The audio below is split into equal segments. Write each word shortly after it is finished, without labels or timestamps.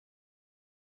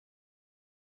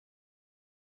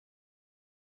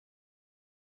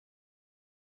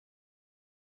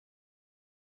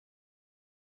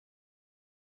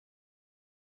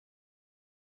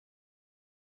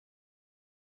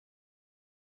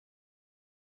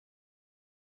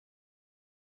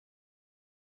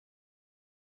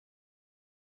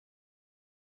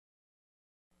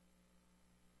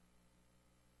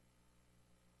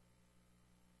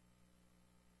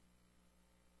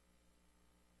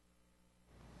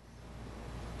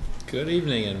Good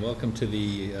evening and welcome to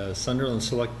the Sunderland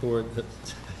Selectboard.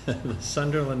 The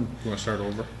Sunderland. You want to start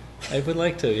over? I would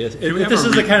like to, yes. This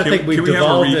is the kind of thing we've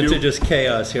devolved into redo? just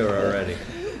chaos here already.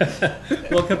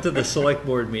 Welcome to the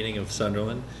Selectboard meeting of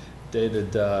Sunderland,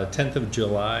 dated 10th of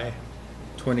July,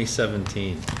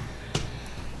 2017.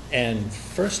 And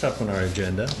first up on our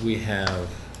agenda, we have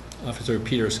Officer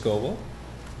Peter Scoville.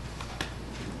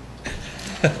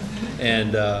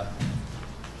 And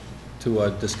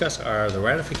to discuss the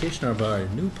ratification of our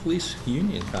new police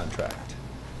union contract.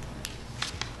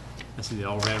 I see they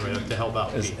all ran right up to help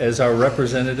out. As our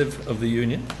representative of the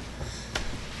union.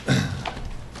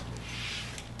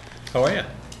 How are you?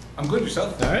 I'm good,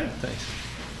 yourself? All right, thanks.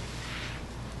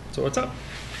 So what's up?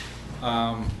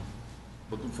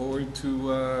 Looking forward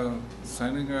to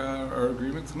signing our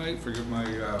agreement tonight. Forgive my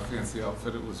fancy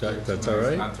outfit. It was That's all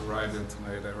right. Not to ride in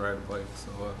tonight. I ride a bike, so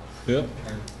Yep.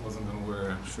 I wasn't going to wear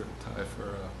a shirt and tie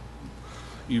for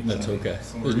evening. That's okay.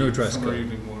 There's no dress summer code.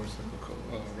 Evening motorcycle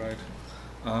ride.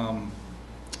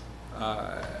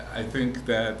 I think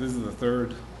that this is the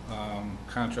third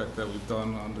contract that we've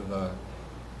done under the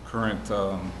current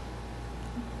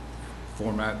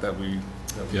format that we've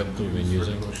been used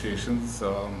using. for negotiations.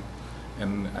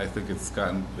 And I think it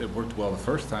worked well the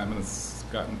first time, and it's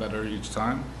gotten better each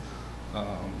time.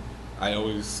 I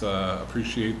always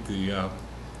appreciate the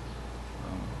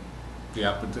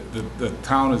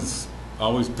town has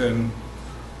always been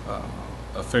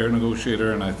a fair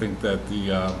negotiator, and I think that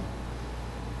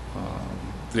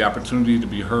the opportunity to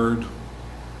be heard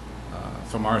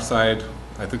from our side,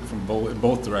 I think from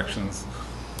both directions,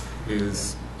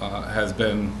 has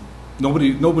been.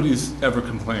 Nobody's ever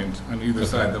complained on either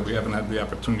side that we haven't had the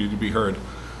opportunity to be heard.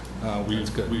 We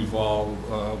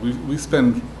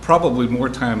spend probably more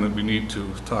time than we need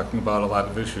to talking about a lot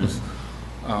of issues,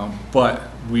 but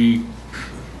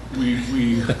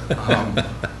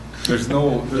there's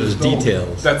no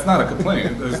details. That's not a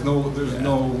complaint. There's no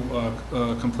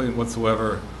complaint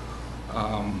whatsoever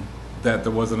that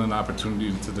there wasn't an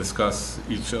opportunity to discuss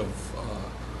each of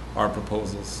our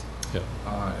proposals. Yep.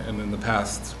 And in the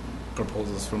past,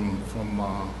 proposals from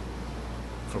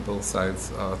both sides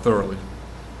thoroughly.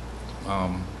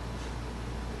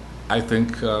 I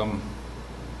think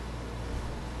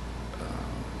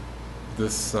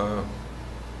this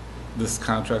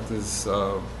contract is.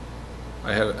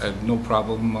 I had no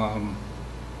problem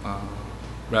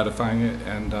ratifying it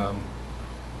and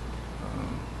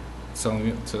selling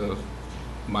it to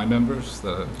my members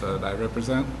that I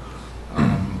represent.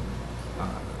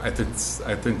 I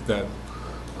think that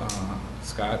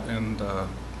Scott and the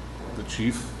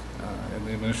chief and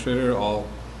the administrator all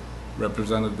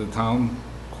represented the town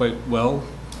quite well,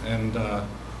 and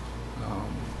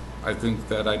I think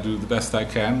that I do the best I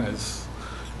can, as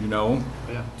you know,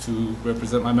 to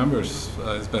represent my members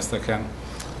as best I can.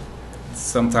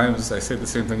 Sometimes I say the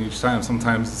same thing each time.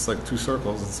 Sometimes it's like two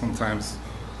circles, and sometimes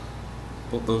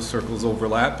both those circles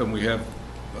overlap, and we have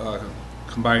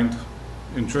combined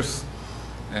interests.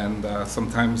 And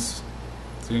sometimes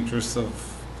the interests of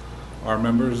our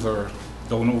members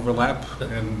don't overlap,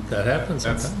 and that happens.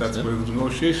 That's where the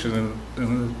negotiation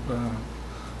and the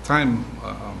time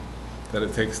that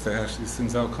it takes to hash these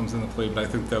things out comes into play. But I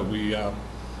think that we have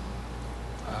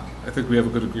a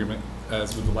good agreement,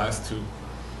 as with the last two.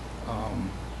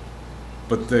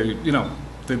 But they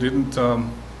didn't.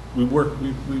 We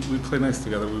play nice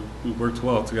together. We worked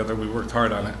well together. We worked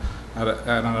hard on it,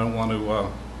 and I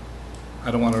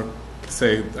don't want to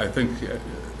say, I think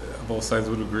both sides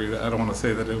would agree that I don't want to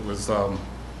say that it was,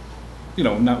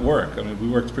 not work. I mean, we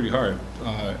worked pretty hard,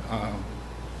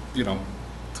 to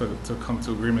come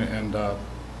to agreement, and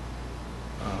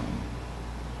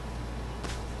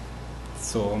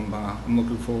so I'm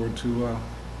looking forward to.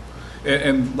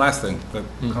 And last thing that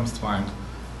comes to mind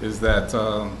is that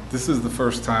this is the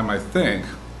first time, I think,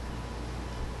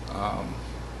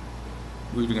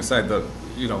 leaving aside the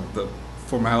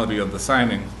formality of the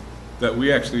signing, that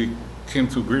we actually came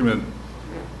to agreement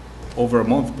over a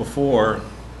month before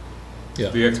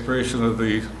the expiration of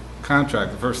the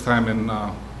contract. The first time in,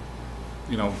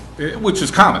 which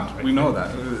is common. We know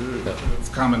that it's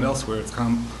common elsewhere. It's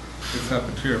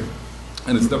happened here,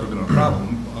 and it's never been a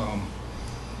problem.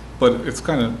 But it's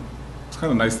kind of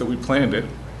nice that we planned it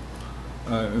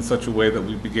in such a way that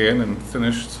we began and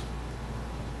finished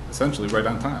essentially right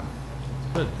on time.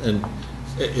 Good. And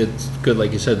it's good,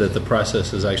 like you said, that the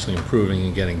process is actually improving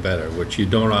and getting better, which you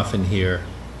don't often hear,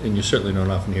 and you certainly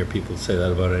don't often hear people say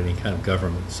that about any kind of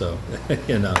government. So,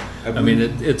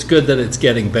 it's good that it's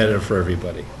getting better for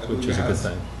everybody, which is a good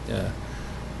thing. Yeah.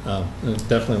 I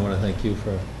definitely want to thank you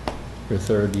for your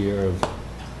third year of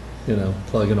you know,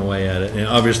 plugging away at it. And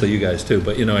obviously you guys too,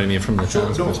 but you know what I mean, from the Sure,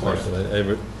 town's no, of course.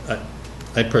 perspective.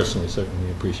 I personally certainly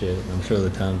appreciate it, and I'm sure the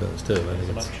town does too. I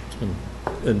think it's been,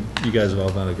 and you guys have all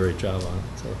done a great job on it,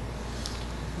 so.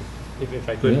 If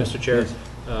I could, Yeah, Mr. Chair,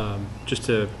 please. just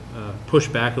to push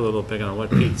back a little bit on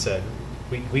what Pete said,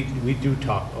 we do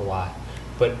talk a lot,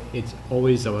 but it's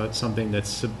always about something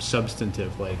that's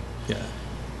substantive, like Yeah,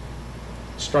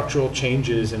 structural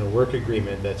changes in a work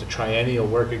agreement that's a triennial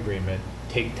work agreement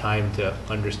take time to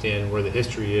understand where the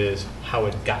history is, how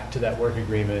it got to that work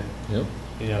agreement. yep.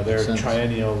 You know, they're Makes sense.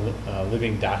 triennial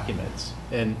living documents.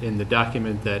 And in the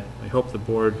document that I hope the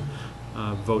board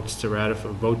votes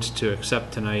to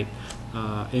accept tonight,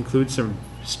 includes some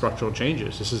structural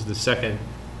changes. This is the second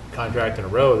contract in a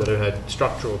row that have had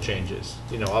structural changes.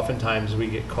 You know, oftentimes we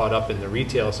get caught up in the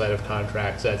retail side of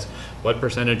contracts. That's what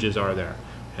percentages are there?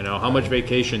 You know, how much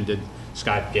vacation did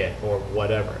Scott get or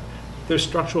whatever? There's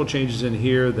structural changes in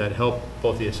here that help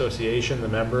both the association, the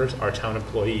members, our town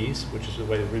employees, which is the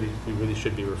way we really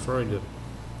should be referring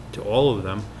to all of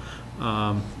them.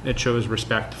 It shows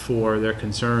respect for their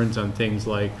concerns on things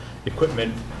like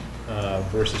equipment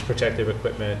versus protective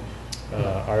equipment.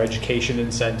 Our education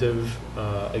incentive,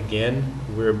 again,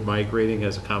 we're migrating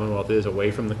as a Commonwealth is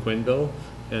away from the Quinn bill,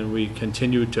 and we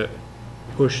continue to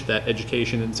push that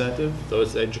education incentive.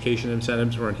 Those education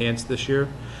incentives were enhanced this year.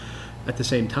 At the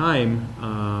same time,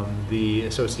 the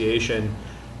association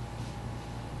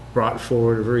brought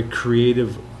forward a very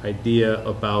creative idea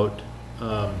about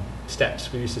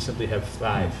steps. We used to simply have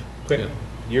 5. Quick,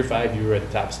 year 5, you were at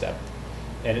the top step.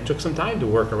 And it took some time to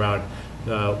work around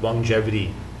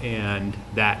longevity, and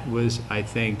that was, I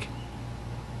think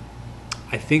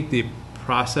the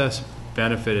process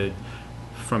benefited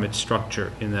from its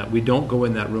structure in that we don't go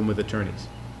in that room with attorneys.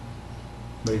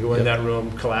 We go in that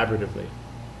room collaboratively,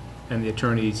 and the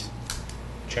attorneys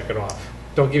check it off.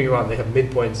 Don't get me wrong, they have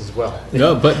midpoints as well.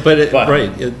 No, but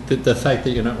right, the fact that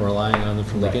you're not relying on them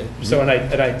from the get. So an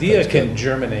idea That's can good.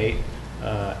 germinate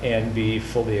and be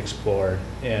fully explored.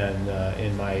 And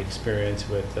in my experience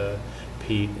with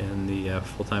Pete and the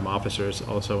full-time officers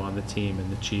also on the team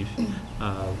and the chief,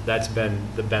 that's been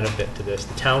the benefit to this.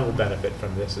 The town will benefit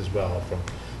from this as well, from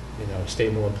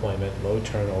stable employment, low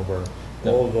turnover,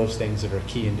 all of those things that are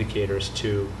key indicators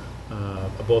to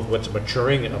both what's a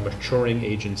maturing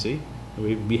agency.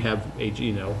 We have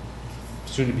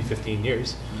soon to be 15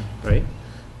 years, right?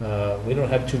 We don't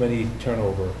have too many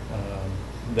turnover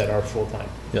that are full-time.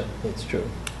 Yeah, that's true.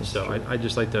 So I'd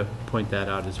just like to point that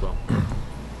out as well.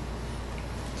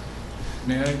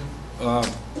 May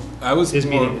I? I was His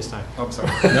more, meeting this time. I'm sorry.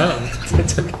 No,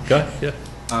 it's okay. Go ahead, yeah.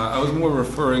 I was more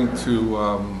referring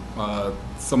to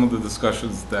some of the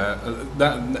discussions that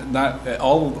not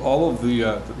all of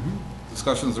the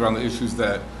discussions around the issues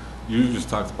that you just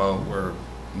talked about were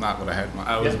not what I had.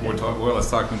 I was more or less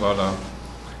talking about,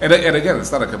 and again,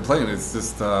 it's not a complaint. It's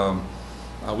just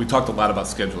we talked a lot about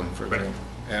scheduling, for example,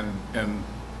 and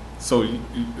so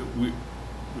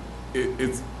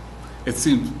it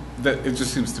seems that it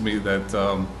just seems to me that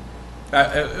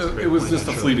it was just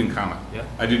a fleeting comment. Yeah.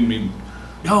 I didn't mean.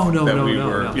 No.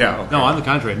 Yeah, okay. No, on the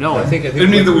contrary. No, I think I didn't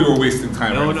mean that we were wasting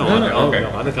time. No, or no, anything. no, Okay. no.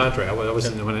 On the contrary, I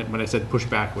wasn't. When I said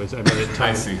pushback, I meant it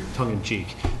I see. tongue in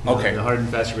cheek. Okay. The hard and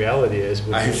fast reality is,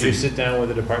 when I you see. sit down with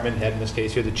the department head, in this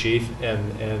case, you're the chief,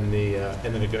 and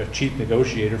the chief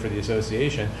negotiator for the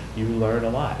association, you learn a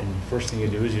lot. And the first thing you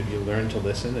do is you learn to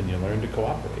listen, and you learn to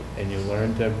cooperate, and you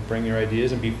learn to bring your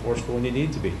ideas and be forceful when you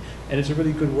need to be. And it's a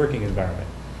really good working environment.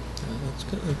 That's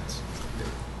good.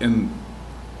 And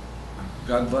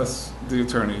God bless the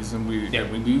attorneys, and we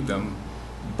need them,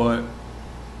 but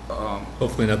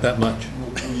Hopefully not that much.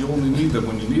 you only need them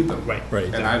when you need them. Right. Right.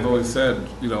 And I've always said,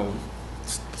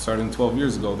 starting 12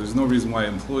 years ago, there's no reason why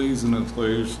employees and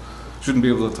employers shouldn't be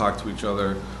able to talk to each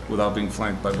other without being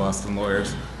flanked by Boston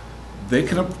lawyers. They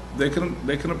can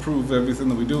approve everything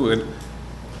that we do,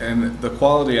 and the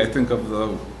quality, I think, of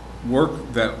the work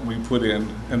that we put in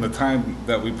and the time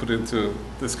that we put into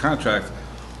this contract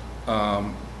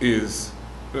is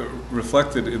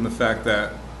reflected in the fact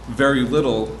that very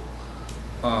little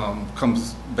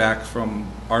comes back from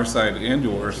our side and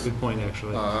yours Good point,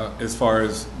 actually. as far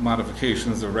as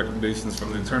modifications or recommendations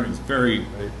from the attorneys. Very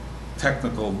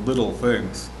technical little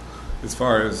things as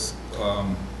far as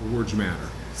Words matter.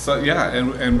 so yeah,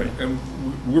 and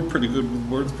we're pretty good with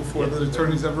words before the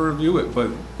attorneys ever review it,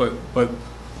 but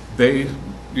they,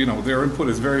 their input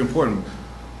is very important.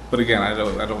 But again,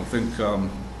 I don't think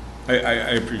I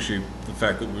appreciate the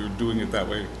fact that we're doing it that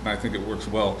way, and I think it works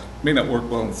well. It may not work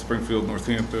well in Springfield,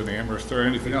 Northampton, Amherst, or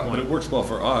anything else, but it works well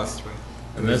for us.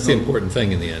 And that's the important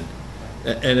thing in the end.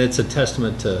 And it's a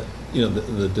testament to you know,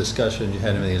 the discussion you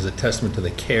had, everything is a testament to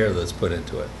the care that's put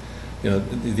into it. You know,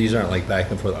 these aren't like back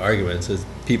and forth arguments, it's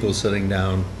people sitting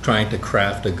down, trying to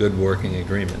craft a good working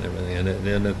agreement and everything,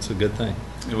 and it's a good thing.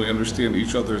 And we understand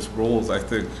each other's roles, I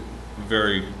think,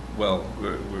 very well.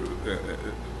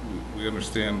 We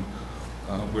understand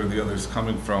where the other's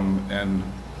coming from, and,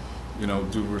 you know,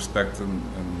 due respect and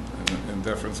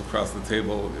deference across the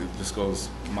table, it just goes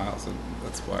miles, and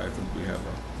that's why I think we have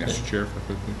a... Mr. Chair, if I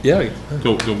could. Yeah.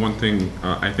 The one thing,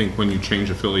 I think when you change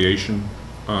affiliation,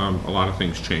 a lot of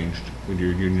things changed with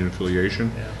your union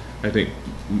affiliation. Yeah. I think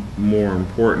more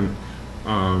important,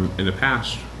 in the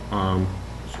past,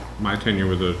 my tenure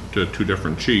with the two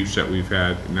different chiefs that we've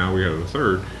had, now we have a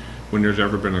third, when there's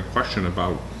ever been a question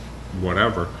about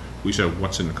whatever, we said,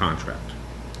 what's in the contract?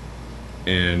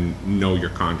 And know your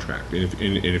contract.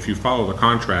 And if you follow the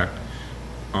contract,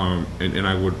 and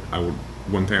I would,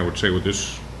 one thing I would say with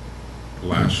this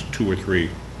last 2 or 3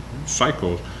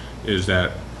 cycles is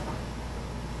that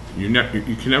you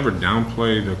can never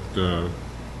downplay the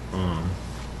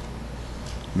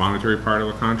monetary part of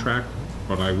the contract,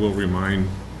 but I will remind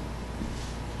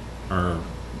our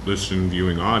listening,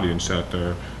 viewing audience that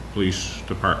the police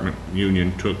department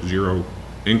union took 0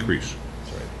 increase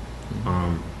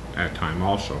at time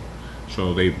also.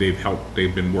 So they've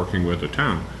been working with the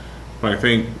town. But I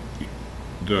think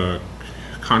the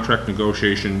contract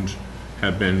negotiations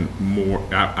have been more,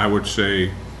 I would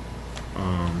say,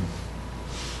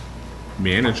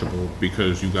 manageable,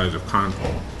 because you guys have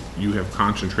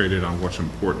concentrated on what's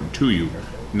important to you.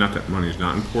 Not that money is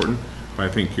not important, but I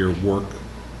think your work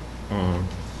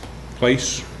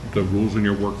place, the rules in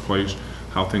your workplace,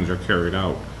 how things are carried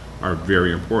out, are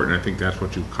very important. I think that's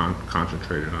what you've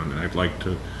concentrated on, and I'd like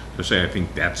to say I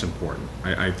think that's important.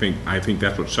 I think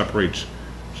that's what separates.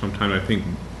 Sometimes I think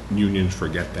unions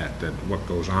forget that what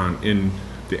goes on in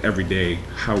the everyday,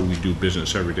 how we do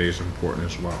business every day is important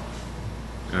as well.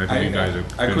 And I think you guys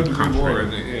have I couldn't agree more,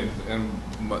 concentrated. and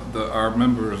our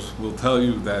members will tell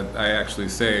you that I actually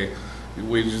say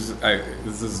wages.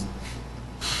 This is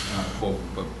not a quote,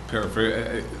 but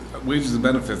paraphrase. Wages and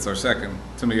benefits are second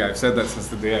to me. I've said that since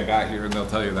the day I got here, and they'll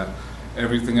tell you that.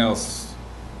 Everything else,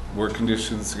 work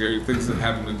conditions, security, things that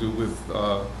have to do with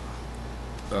all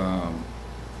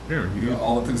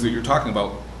the things that you're talking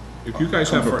about. If you guys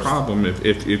have a first. problem,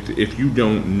 if you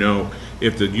don't know,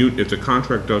 if the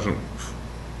contract doesn't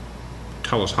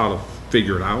tell us how to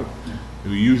figure it out,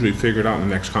 we usually figure it out in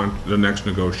the next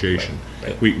negotiation.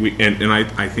 Right.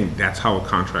 I think that's how a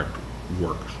contract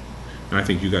works. And I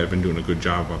think you guys have been doing a good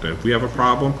job about that. If we have a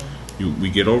problem, we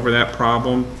get over that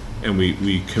problem, and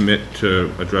we commit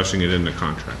to addressing it in the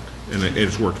contract. And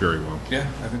it's worked very well. Yeah,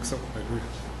 I think so. I agree.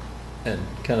 And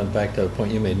kind of back to the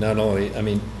point you made, not only, I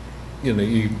mean, you know,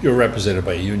 you're represented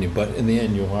by a union, but in the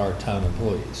end, you are town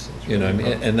employees. You know, I mean,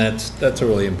 and that's a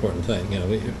really important thing. You know,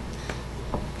 you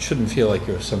shouldn't feel like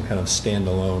you're some kind of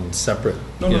standalone, separate.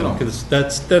 No. Because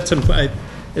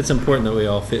it's important that we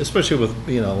all feel, especially with,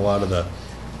 you know, a lot of the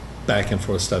back and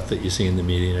forth stuff that you see in the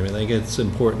media and everything. It's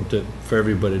important for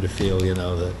everybody to feel, you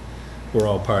know, that we're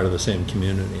all part of the same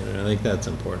community, and I think that's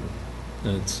important.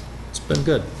 And it's been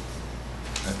good.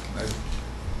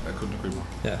 I couldn't agree more.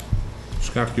 Yeah.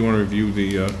 Scott, do you want to review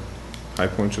the high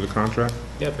points of the contract?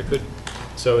 Yeah, if I could.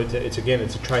 So it's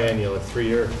a triennial, a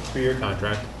three-year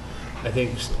contract. I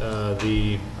think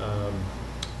the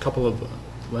couple of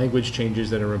language changes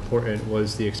that are important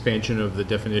was the expansion of the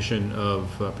definition of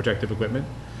protective equipment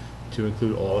to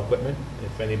include all equipment.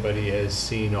 If anybody has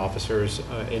seen officers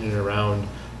in and around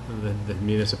the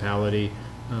municipality,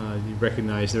 you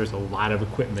recognize there's a lot of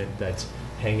equipment that's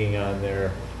hanging on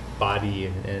their body,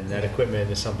 and that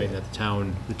equipment is something that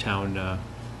the town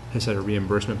has had a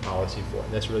reimbursement policy for,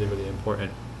 and that's really, really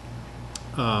important.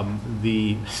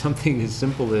 Something as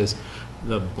simple as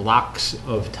the blocks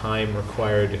of time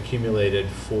required accumulated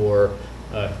for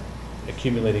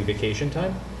accumulating vacation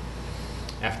time.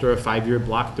 After a 5-year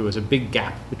block, there was a big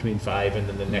gap between 5 and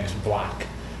then the next block,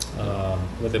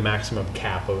 with a maximum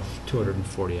cap of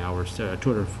 240 hours,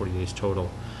 240 days total.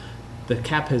 The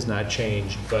cap has not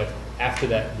changed, but after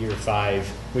that year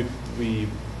 5, we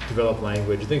developed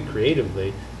language, I think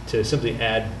creatively, to simply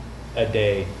add a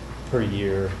day per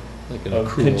year Like an of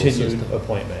accrual continued system.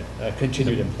 appointment,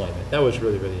 continued employment. That was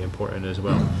really, really important as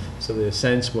well. So the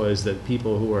sense was that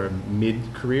people who are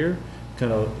mid-career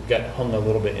kind of got hung a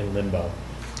little bit in limbo,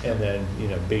 and then, you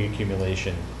know, big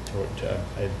accumulation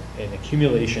an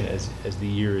accumulation as the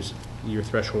year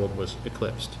threshold was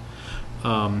eclipsed.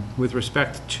 With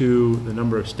respect to the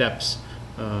number of steps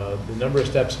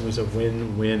was a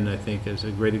win-win, I think, is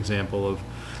a great example of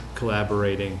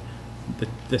collaborating.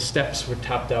 The steps were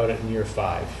topped out at year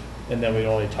 5. and then we'd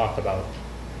only talk about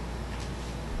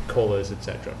COLAs, et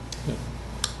cetera.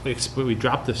 We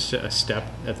dropped a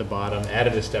step at the bottom,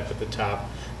 added a step at the top,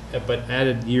 but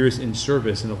added years in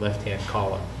service in the left-hand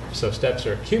column. So steps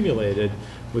are accumulated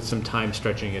with some time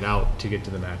stretching it out to get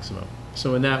to the maximum.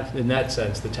 So in that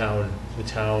sense, the town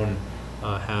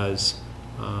has,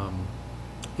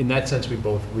 in that sense,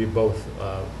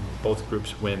 both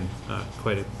groups win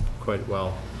quite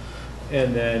well.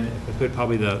 And then, if we could,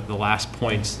 probably the last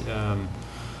points.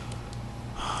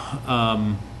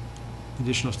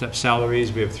 Additional step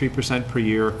salaries, we have 3% per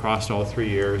year across all 3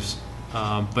 years.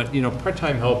 But,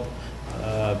 part-time help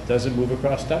doesn't move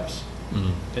across steps.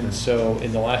 Mm-hmm. And so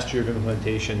in the last year of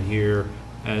implementation here,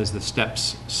 as the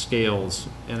steps scales,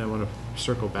 and I want to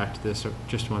circle back to this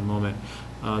just one moment,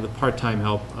 the part-time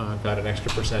help got an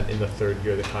extra % in the third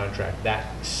year of the contract. That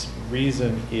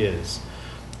reason is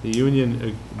the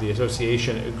union, the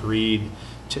association agreed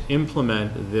to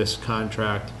implement this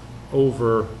contract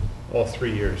over all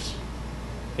 3 years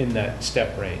in that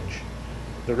step range.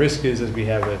 The risk is, as we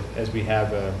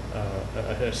have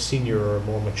a senior or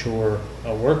more mature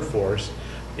workforce,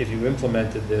 if you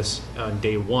implemented this on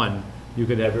day one, you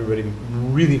could have everybody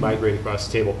really migrate across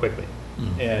the table quickly.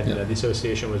 And the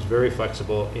association was very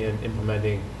flexible in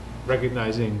implementing,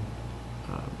 recognizing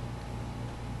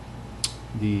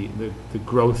the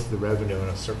growth, the revenue, and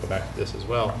I'll circle back to this as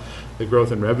well, the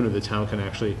growth and revenue the town can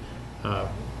actually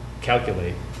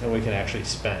calculate and we can actually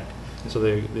spend. So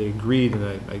they agreed,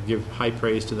 and I give high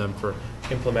praise to them for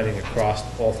implementing across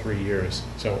all 3 years.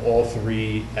 So all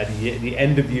three, at the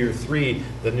end of year 3,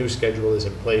 the new schedule is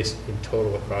in place in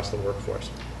total across the workforce.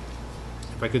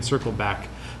 If I could circle back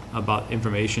about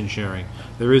information sharing,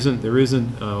 there isn't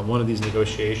one of these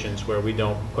negotiations where we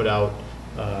don't put out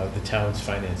the town's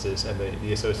finances, and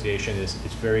the association is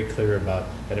very clear about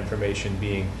that information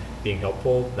being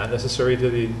helpful, not necessary to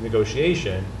the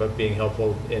negotiation, but being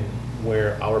helpful in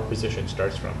where our position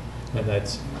starts from. And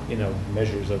that's,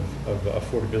 measures of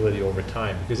affordability over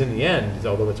time. Because in the end,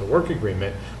 although it's a work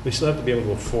agreement, we still have to be able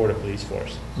to afford a police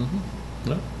force. Mm-hmm.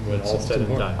 No, when all said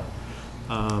and done.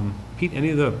 Pete, any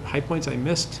of the high points I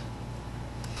missed?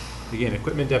 Again,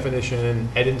 equipment definition,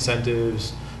 ed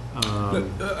incentives.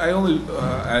 I don't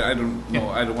know.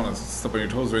 I don't want to step on your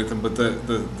toes or anything, but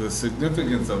the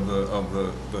significance of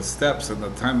the steps and the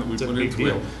time that we put into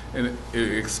it, and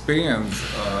it expands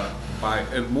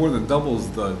it more than doubles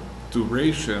the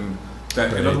duration.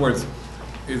 That, in other words,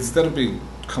 instead of being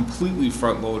completely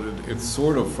front loaded, it's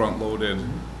sort of front loaded.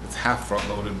 It's half front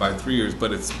loaded by 3 years,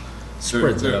 but it's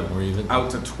spreads it out more even.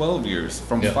 Out to 12 years,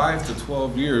 from 5 to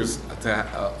 12 years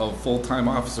of full-time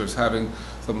officers having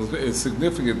something is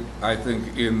significant, I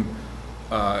think, in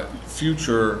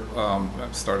future.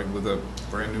 Starting with a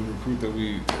brand new recruit that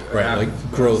we have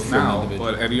like growth now,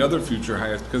 but any other future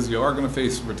hires, because you are going to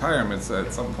face retirements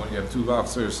at some point. You have 2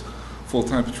 officers,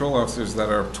 full-time patrol officers that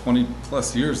are 20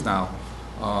 plus years now.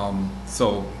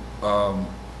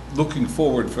 Looking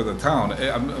forward for the town,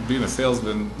 I'm being a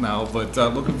salesman now, but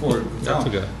looking forward to the town,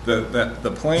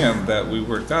 the plan that we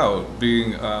worked out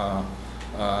being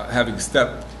having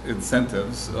step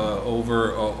incentives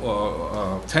over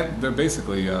 10. They're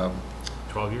basically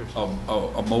 12 years.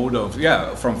 A mode of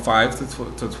from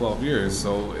 5 to 12 years.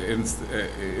 So in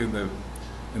the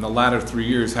latter 3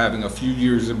 years, having a few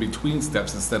years in between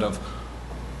steps instead of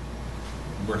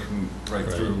working right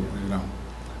through.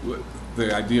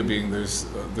 The idea being there's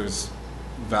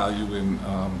value in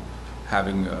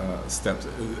having steps.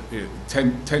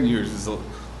 10 years is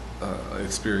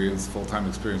experience, full-time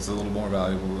experience, is a little more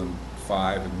valuable than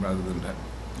 5, and rather than that,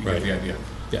 you get the idea.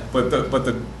 Yeah. But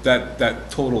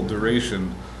that total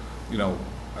duration,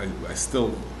 I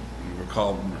still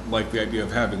recall like the idea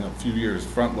of having a few years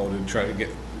front-loaded, try to get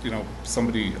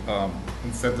somebody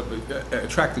incentive,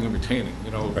 attracting and retaining,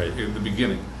 in the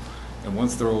beginning. And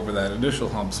once they're over that initial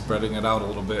hump, spreading it out a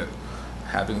little bit,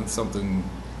 having something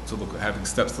to having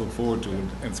steps to look forward to,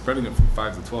 and spreading it from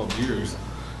 5 to 12 years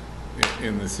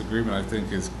in this agreement, I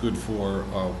think is good for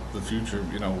the future.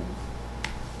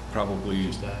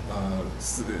 Probably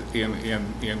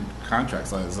in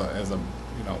contracts as a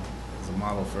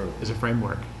model for as a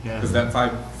framework. Yeah. Because that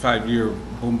five-year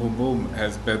boom boom boom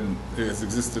has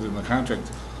existed in the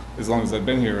contract as long as I've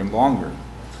been here and longer.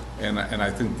 And I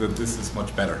think that this is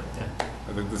much better. Yeah.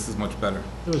 I think this is much better.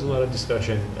 There was a lot of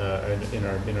discussion in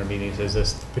our meetings as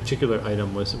this particular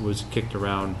item was kicked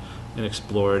around and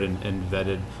explored and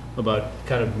vetted about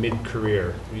kind of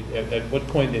mid-career. At what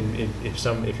point, if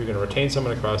you're going to retain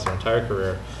someone across their entire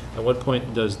career, at what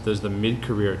point does the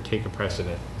mid-career take a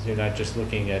precedent? You're not just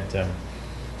looking at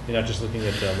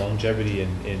longevity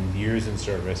in years in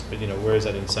service, but where is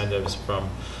that incentives from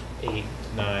 8,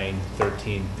 9,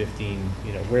 13, 15,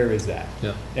 you know, where is that?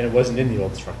 Yeah. And it wasn't in the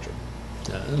old structure.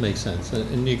 Yeah, that makes sense.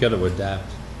 And you got to adapt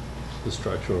the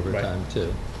structure over Right. time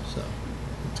too. So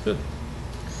it's good.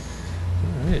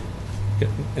 All right.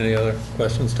 Any other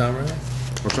questions, Tom? Riley?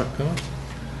 What's that? Come on.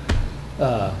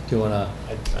 Do you want to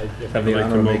If have the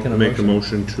honor of making a Make a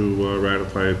motion? motion to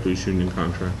ratify a police union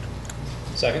contract.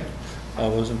 Second?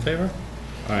 All those in favor?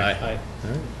 Aye. All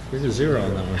right, 3-0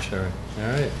 on that one, Sherry. All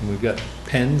right, and we've got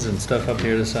pens and stuff up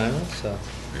here to sign with, so.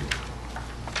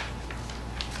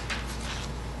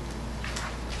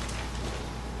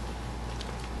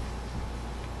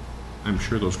 I'm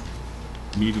sure those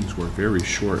meetings were very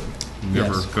short.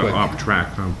 Never Yes, got quick. off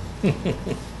track, huh?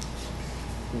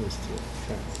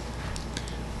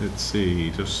 Let's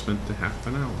see, just spent a half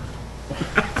an hour.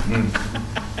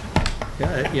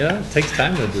 Yeah, it takes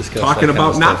time to discuss Talking that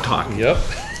kind of about not stuff. talking. Yep.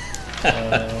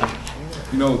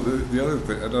 You know, the other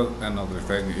thing, another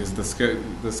thing is the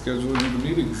scheduling of the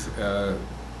meetings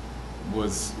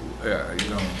was, you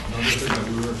know, another thing that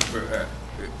we were,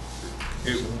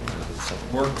 it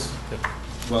worked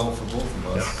well for both of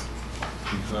us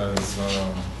because,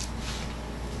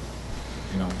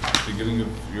 you know, beginning of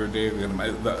your day,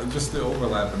 just the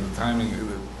overlap and the timing,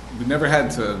 we never had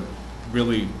to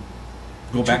really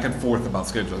go back and forth about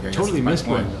scheduling. I guess Totally is my missed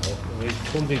one, point. though. We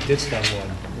totally ditched on one.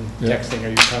 Yeah. Texting, are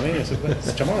you coming? I said, "Well,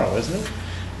 it's tomorrow, isn't it?"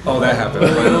 Oh, that happened.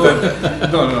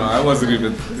 But, no, I wasn't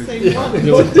even. It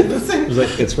was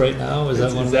like, it's right now, is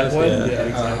that one of those? Yeah, Yeah.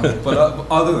 exactly. But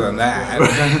other than that,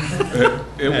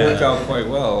 it worked out quite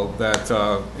well. That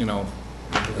you know,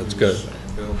 That's good.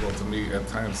 available to me at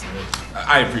times.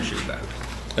 I appreciate that.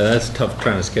 That's tough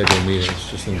trying to schedule meetings,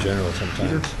 just in general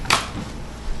sometimes.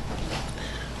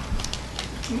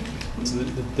 So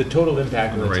the total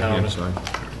impact On of the the town, right-hand side.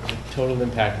 the total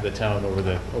impact of the town over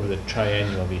the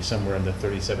triennial will be somewhere in the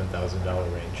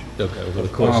 $37,000 range Okay, over the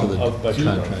course of the of budget.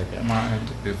 contract. Yeah. Mind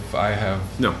if I have?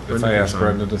 No, If Brenda I can ask sign.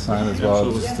 Brenda to sign as well,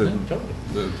 Absolutely. just Yeah, to, no, totally.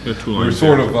 There are two we're lines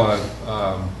sort there.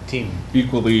 of Team.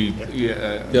 equally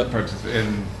Yep.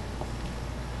 and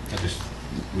I just.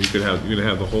 You could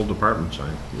have the whole department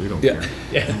sign. We don't Yeah. care.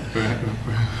 Yeah.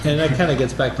 And that kind of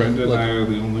gets back to Brenda and I look,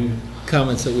 are the only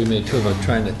comments that we made too about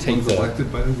trying to take ones elected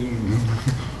by the union.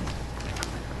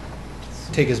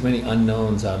 take as many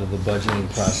unknowns out of the budgeting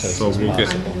process So as we'll get-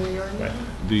 possible.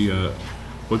 The,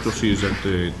 what you'll see is that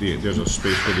there's a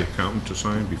space for the accountant to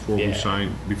sign before we Yeah.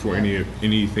 sign, before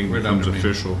anything Right becomes underneath.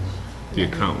 official. The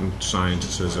accountant signs,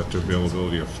 it says that the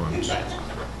availability of funds.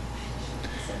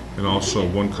 And also,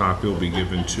 one copy will be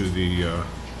given to the,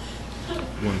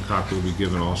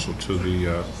 also to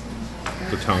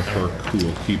the town clerk, who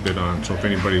will keep it on. So if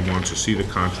anybody wants to see the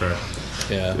contract,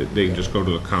 Yeah, they can just go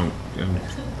to the account. And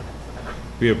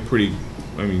we have pretty,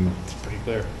 I mean, It's pretty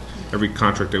clear. every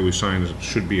contract that we sign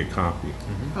should be a copy.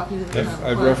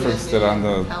 I've referenced it on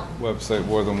the website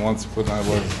more than once when I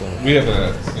was, we have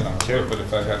a, you know, Sure. but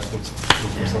if I had to look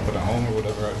for something at home or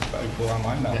whatever, I go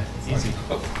online now. Yeah, it's easy.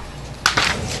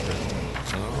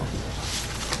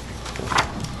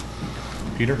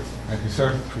 Peter? Thank you,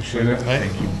 sir. Appreciate it.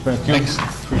 Thank you. thanks. It's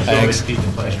Thanks. always been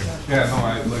a pleasure. Yeah, no,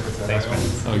 like I said, Thanks, I man.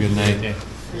 always Oh, good night. Yeah.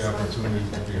 the opportunity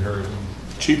to be heard.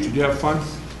 Chief, did you have fun?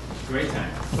 Great time.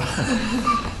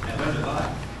 I learned a lot.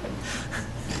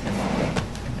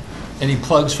 Any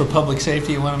plugs for public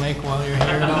safety you want to make while you're here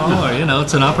at all? Or, you know,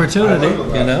 it's an opportunity,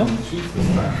 you know?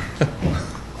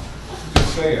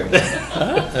 Just saying.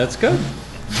 That's good.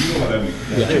 You know what I mean.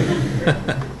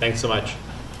 Yeah. Thanks so much.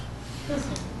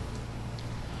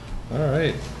 All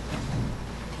right.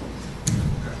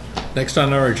 Next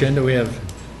on our agenda, we have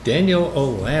Daniel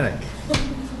Olanek.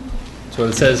 That's what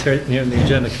it says here in the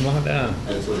agenda. Come on down.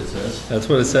 That's what it says. That's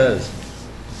what it says.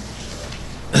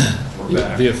 We're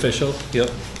back. The official, yep.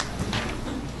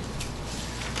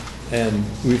 And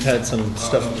we've had some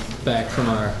stuff back from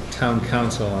our town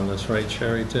council on this, right,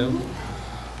 Sherry, too?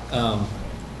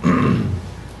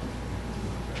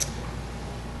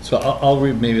 So I'll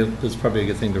read, maybe it's probably a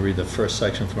good thing to read the first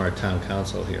section from our town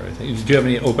council here, I think. Do you have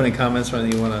any opening comments or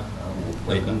anything you want to?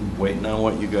 Waiting on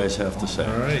what you guys have to say.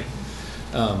 All right.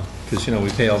 Because, you know, we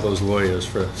pay all those lawyers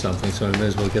for something, so we may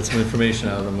as well get some information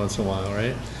out of them once in a while,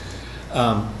 right?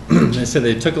 They said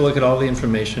they took a look at all the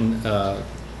information,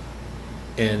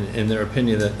 and in their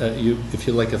opinion, that if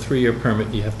you like a 3-year permit,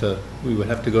 we would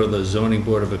have to go to the zoning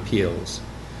board of appeals,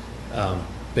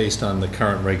 based on the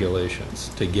current regulations,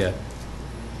 to get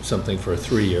something for a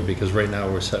 3-year, because right now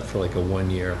we're set for like a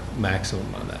 1-year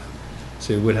maximum on that.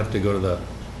 So you would have to go to the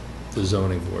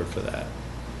zoning board for that.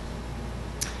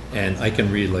 And I can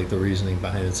read like the reasoning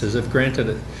behind it. It says, if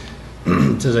granted,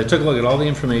 It says, I took a look at all the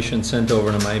information sent over,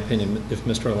 and in my opinion, if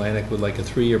Mr. Atlantic would like a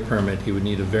 3-year permit, he would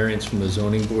need a variance from the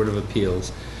Zoning Board of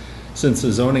Appeals, since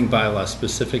the zoning bylaw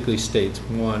specifically states,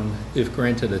 1, if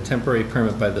granted a temporary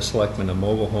permit by the selectmen, a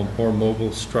mobile home or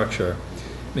mobile structure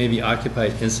may be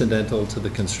occupied incidental to the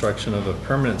construction of a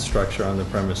permanent structure on the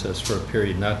premises for a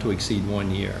period not to exceed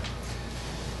 1 year.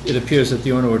 It appears that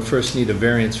the owner would first need a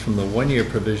variance from the 1-year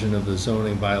provision of the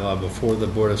zoning bylaw before the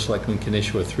Board of Selectmen can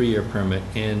issue a 3-year permit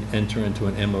and enter into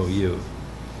an MOU.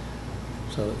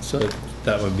 So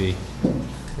that would be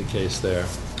the case there.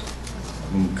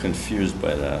 I'm confused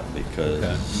by that because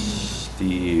Okay.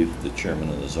 Steve, the chairman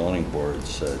of the zoning board,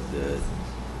 said that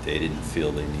they didn't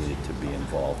feel they needed to be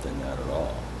involved in that at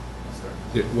all.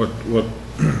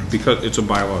 Because it's a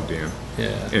bylaw, Dan.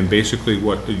 Yeah. And basically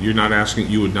what, you would not ask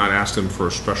them for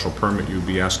a special permit, you'd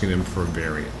be asking them for a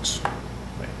variance.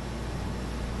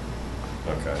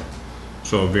 Okay.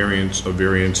 So a variance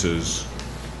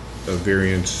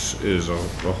is a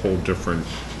whole different,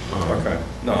 Okay.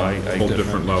 No, I whole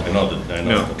different level. I know the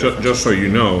Now, difference. just so you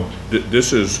know,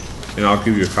 this is, and I'll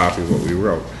give you a copy of what we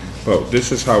wrote, but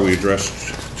this is how we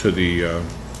addressed to the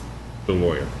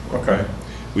lawyer. Okay.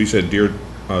 We said, Dear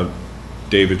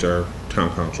David's our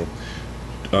town council,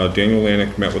 Daniel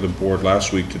Lanick met with the board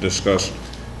last week to discuss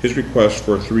his request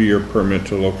for a 3-year permit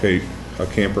to locate a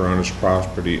camper on his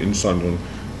property in Sunderland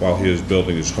while he is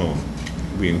building his home.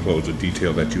 We enclosed a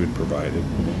detail that you had provided.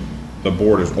 The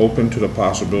board is open to the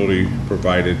possibility,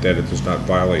 provided that it does not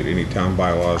violate any town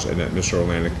bylaws and that Mr.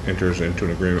 Lanick enters into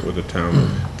an agreement with the town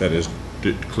that is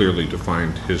clearly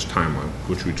defined his timeline,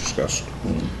 which we discussed.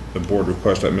 The board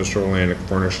requests that Mr. Atlantic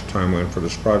furnish a timeline for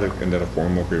this project and that a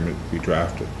formal agreement be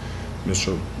drafted.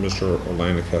 Mr.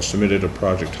 Atlantic has submitted a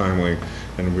project timeline,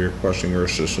 and we're requesting your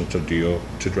assistance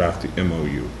to draft the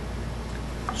MOU.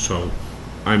 So,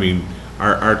 I mean,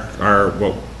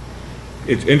 well,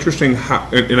 it's interesting how,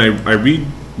 and I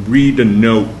read a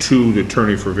note to the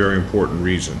attorney for a very important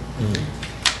reason.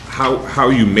 How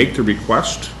you make the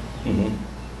request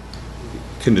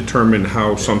can determine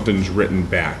how something's written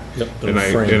back. Yep, And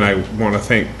I want to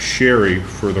thank Sherry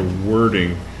for the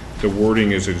wording. The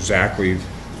wording is exactly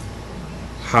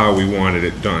how we wanted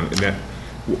it done. And that,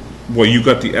 well, you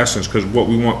got the essence, because what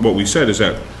we said is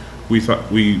that we thought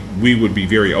we would be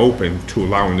very open to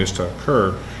allowing this to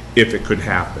occur if it could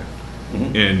happen.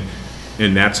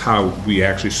 And that's how we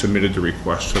actually submitted the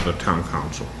request to the town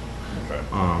council.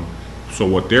 Okay. So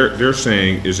what they're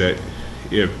saying is that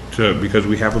because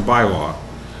we have a bylaw,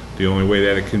 the only way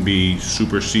that it can be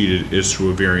superseded is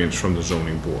through a variance from the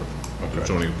zoning board, the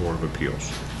zoning board of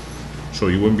appeals. So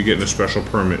you wouldn't be getting a special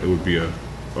permit, it would be a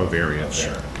variance.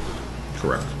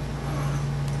 Correct.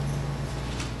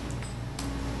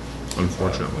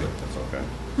 Unfortunately. That's okay.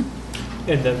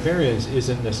 And the variance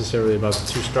isn't necessarily about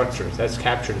the 2 structures, that's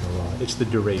captured in the law, it's the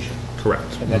duration.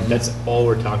 Correct. And that's all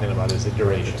we're talking about is the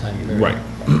duration. Time period. Right.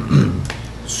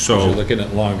 So you're So, looking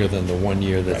at longer than the 1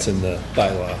 year that's in the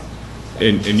bylaw.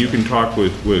 and you can talk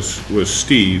with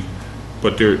Steve,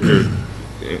 but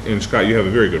and Scott, you have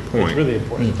a very good point. It's really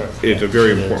important. It's a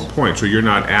very It is. important point. So you're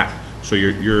not so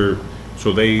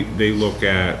so they look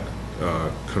at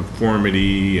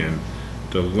conformity and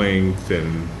the length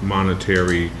and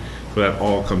monetary, so that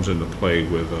all comes into play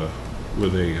with a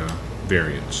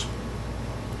variance.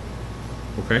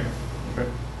 Okay? Okay.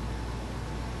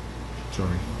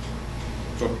 Sorry.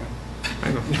 It's okay.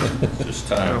 I know. Just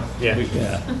time. Yeah,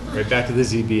 Yeah. right back to the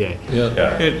ZBA. Yeah.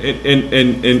 Yeah.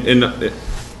 And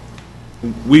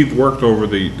we've worked over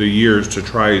the years to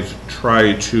try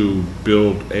to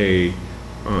build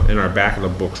in our back of the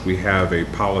books, we have a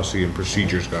policy and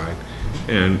procedures guide.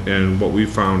 And what we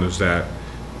found is that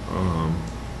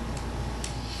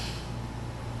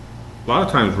a lot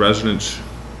of times residents,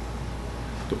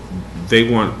 they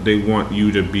want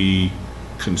you to be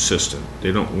consistent.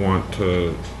 They don't want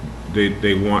to,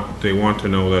 they want to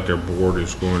know that their board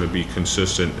is going to be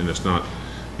consistent and it's not,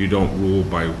 you don't rule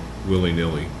by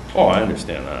willy-nilly. Oh, I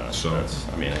understand that. So-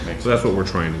 I mean, it makes So that's sense. what we're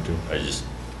trying to do. I just,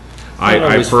 I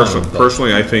always fun, but-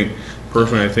 personally, I think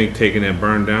taking that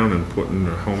barn down and putting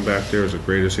a home back there is the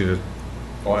greatest thing that,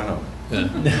 oh, I know.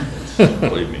 Yeah.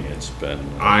 Believe me, it's been,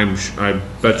 I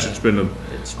bet you it's been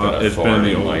it's been a it's thorn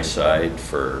been in my the side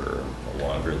for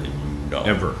longer than you know.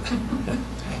 ever.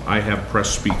 I have press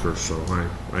speakers, so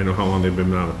I know how long they've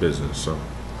been out of business, so.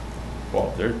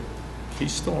 Well,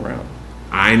 he's still around.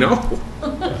 I know.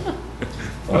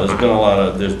 Well, there's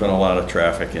been a lot of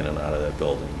traffic in and out of that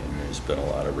building, and there's been a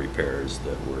lot of repairs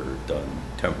that were done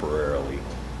temporarily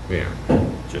Yeah,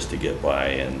 just to get by,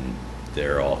 and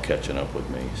they're all catching up with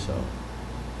me, so.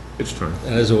 it's time.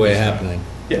 That is a way of happening.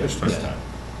 Yeah, It's it's time. time.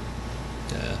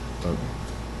 Yeah. All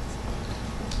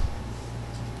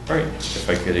right, if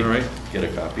I could All right. get a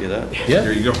copy of that. Yeah.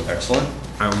 There you go. Excellent.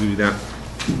 I'll give you that.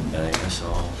 And I guess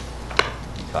I'll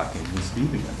be talking to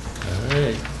Steve again. All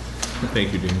right,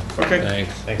 Thank you, Dean. Okay,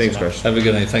 thanks. Thanks, guys. Have a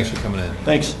good night, thanks for coming in.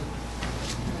 thanks.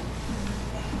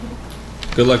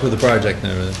 Good luck with the project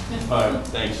and everything.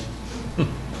 Thanks.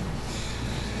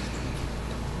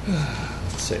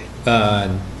 Let's see.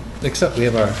 Next up, we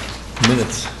have our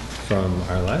minutes from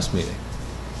our last meeting.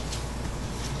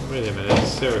 Wait a minute,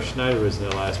 Sarah Schneider was in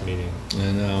the last meeting.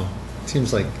 I know,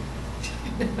 seems like,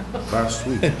 Last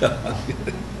week.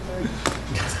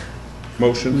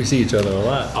 Motion? we see each other a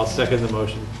lot. I'll second the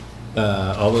motion.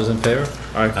 All those in favor?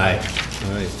 Aye.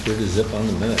 All right, through to zip on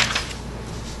the minutes.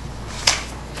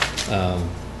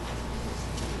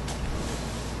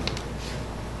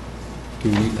 Do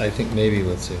we, I think maybe,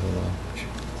 let's see, hold on.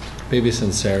 Maybe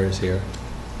since Sarah's here.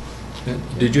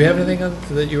 Did you have anything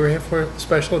that you were here for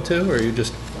special too, or are you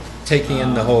just taking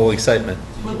in the whole excitement?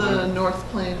 Well, the North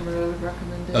Plain Road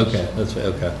recommendation. Okay, that's right,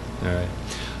 okay, all right.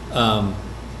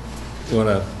 You want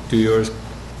to do yours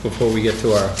before we get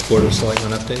to our Board of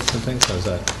Selectmen updates and things? How's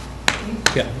that?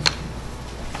 Yeah.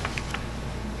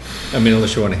 I mean,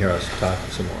 unless you want to hear us talk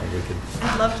some more, we could.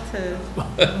 I'd love to.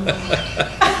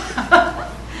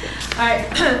 All right,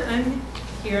 I'm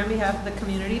here on behalf of the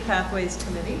Community Pathways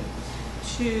Committee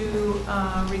to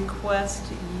request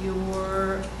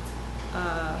your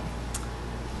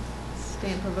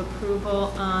stamp of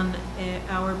approval on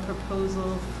our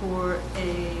proposal for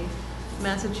a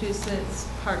Massachusetts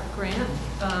park grant.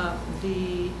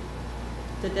 The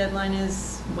deadline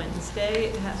is Wednesday.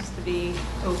 It has to be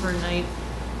overnight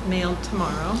mailed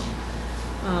tomorrow.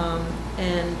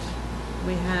 And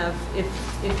we have, if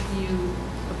you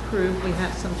approve, we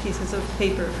have some pieces of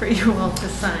paper for you all to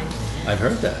sign. I've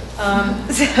heard that.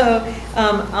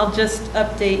 I'll just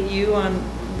update you on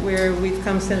where we've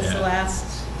come since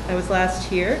I was last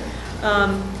here.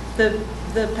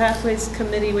 The Pathways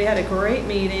Committee, we had a great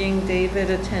meeting. David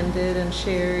attended, and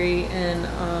Sherry, and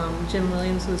Jim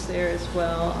Williams was there as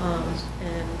well,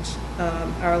 and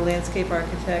our landscape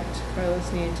architect, Carlos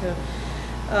Nieto.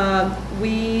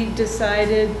 We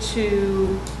decided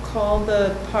to call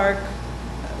the park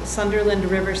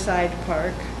Sunderland Riverside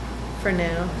Park for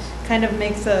now. Kind of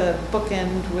makes a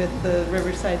bookend with the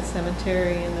Riverside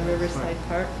Cemetery and the Riverside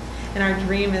Park. And our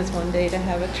dream is one day to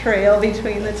have a trail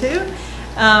between the two.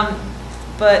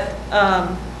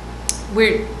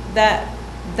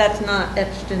 That's not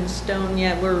etched in stone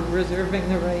yet. We're reserving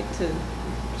the right to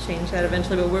change that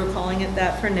eventually, but we're calling it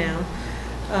that for now.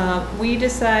 We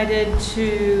decided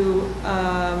to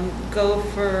go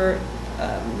for,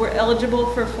 we're eligible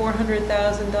for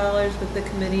 $400,000, but the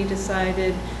committee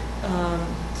decided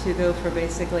to go for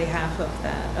basically half of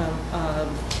that, a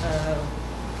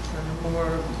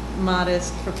more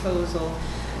modest proposal.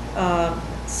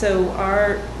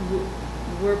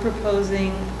 We're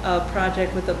proposing a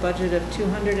project with a budget of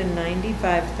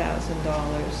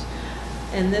 $295,000,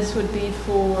 and this would be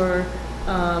for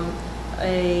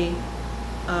a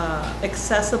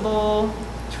accessible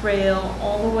trail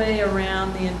all the way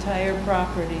around the entire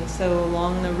property. So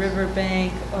along the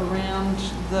riverbank, around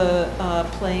the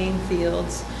playing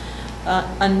fields,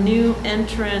 a new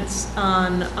entrance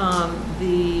on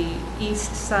the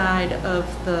east side of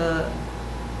the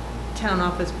town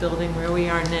office building where we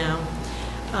are now,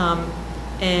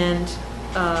 and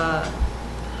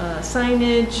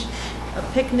signage, a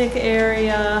picnic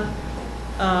area,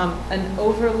 an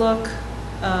overlook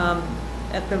on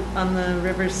the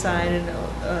riverside,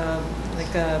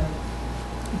 like a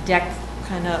deck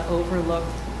kind of overlook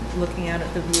looking out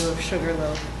at the view of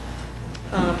Sugarloaf,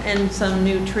 and some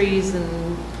new trees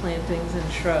and plantings and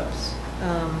shrubs.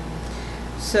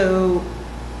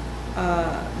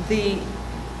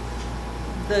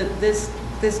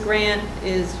 This grant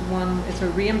is it's a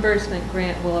reimbursement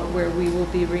grant where we will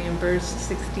be reimbursed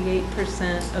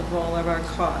 68% of all of our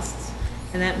costs.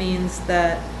 And that means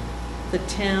that the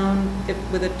town,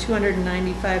 with a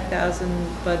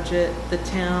 $295,000 budget,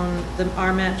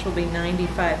 our match will be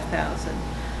 $95,000.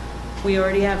 We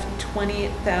already have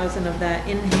 $28,000 of that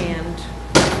in hand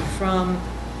from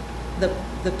the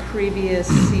previous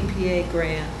CPA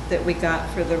grant that we got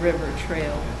for the river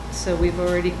trail. So we've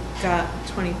already got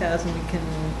 $20,000 we can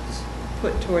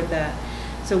put toward that.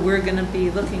 So we're going to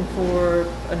be looking for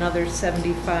another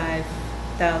 $75,000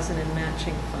 in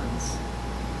matching funds.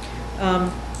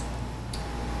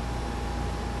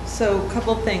 So a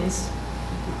couple things.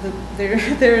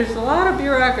 There's a lot of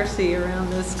bureaucracy around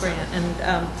this grant, and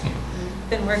we've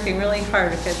been working really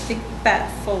hard with a big fat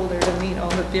folder to meet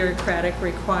all the bureaucratic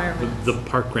requirements. The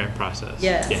park grant process.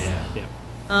 Yes. Yeah.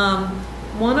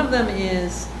 One of them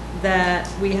is that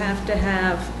we have to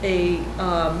have a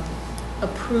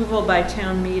approval by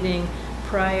town meeting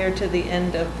prior to the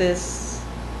end of this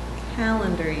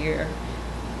calendar year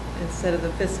instead of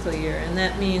the fiscal year. And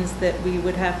that means that we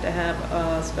would have to have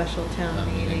a special town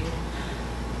meeting.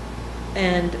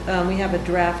 And we have a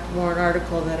draft warrant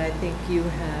article that I think you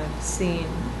have seen.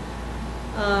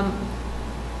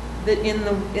 That in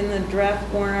the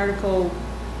draft warrant article,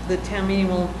 the town meeting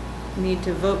will need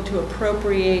to vote to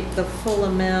appropriate the full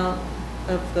amount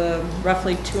of the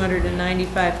roughly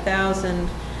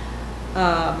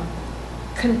 $295,000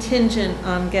 contingent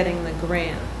on getting the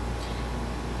grant.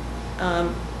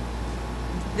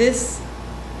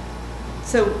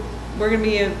 So we're going to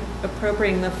be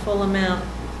appropriating the full amount.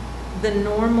 The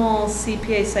normal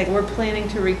CPA cycle, we're planning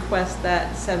to request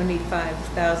that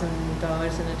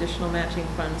 $75,000 in additional matching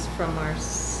funds from our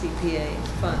CPA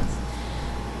funds.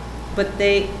 But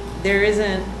there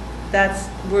isn't,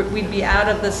 we'd be out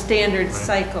of the standard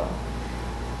cycle.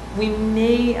 We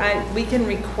can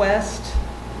request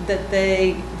that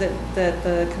that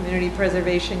the Community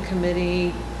Preservation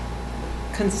Committee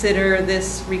consider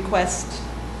this request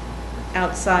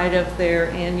outside of their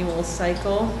annual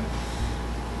cycle.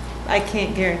 I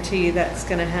can't guarantee you that's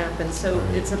going to happen. So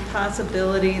it's a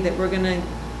possibility that we're going to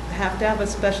have a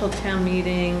special town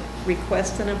meeting,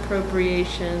 request an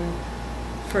appropriation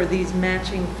for these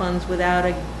matching funds without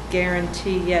a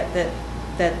guarantee yet that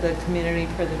the Community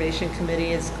Preservation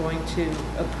Committee is going to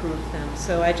approve them.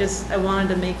 So I wanted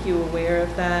to make you aware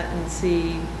of that and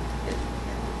see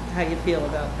how you feel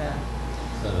about that.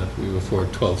 We were for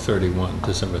 12/31,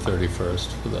 December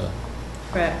 31st for the,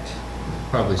 Correct.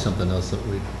 probably something else that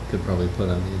we could probably put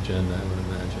on the agenda, I would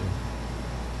imagine.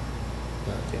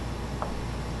 But,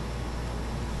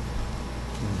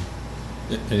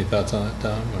 any thoughts on it,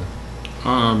 Tom? Or?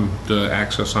 The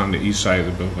access on the east side of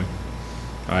the building.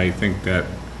 I think that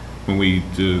when we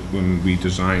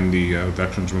designed the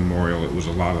Veterans Memorial, it was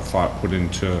a lot of thought put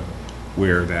into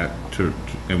where that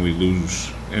and we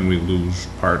lose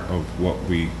part of what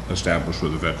we established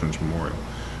with the Veterans Memorial.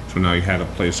 So now you had a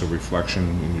place of reflection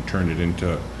and you turned it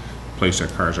into a place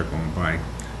that cars are going by.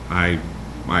 I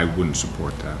wouldn't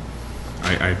support that.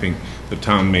 I think the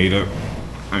town made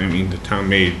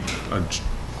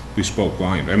bespoke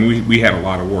line. I mean, we had a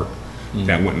lot of work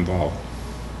that went involved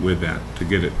with that to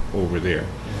get it over there.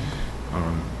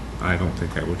 I don't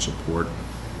think I would support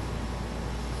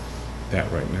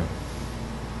that right now.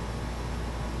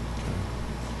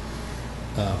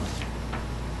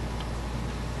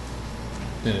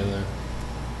 Any other?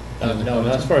 No,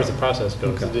 as far as the process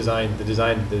goes, Okay. the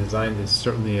design is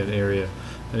certainly an area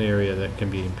that can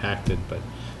be impacted, but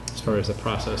as far as the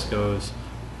process goes,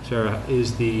 Sarah,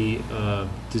 is the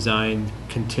design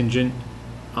contingent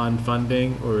on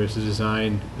funding, or is the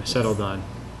design settled on?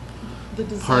 The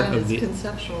Part design of is the-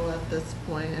 conceptual at this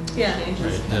point, and Yeah. changes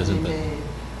Right, can be hasn't been. made.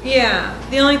 Yeah,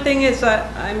 the only thing is,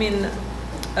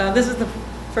 this is the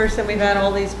first time we've had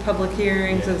all these public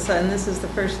hearings, and this is the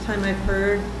first time I've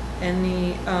heard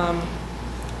any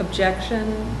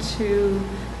objection to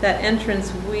that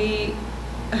entrance.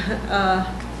 I'm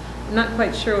not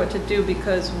quite sure what to do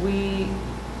because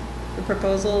the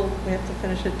proposal, we have to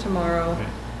finish it tomorrow.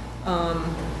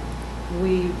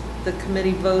 The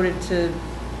committee voted to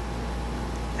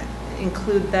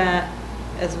include that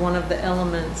as one of the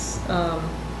elements.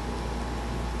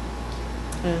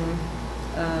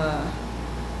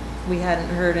 We hadn't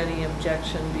heard any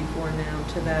objection before now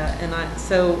to that, and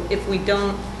so if we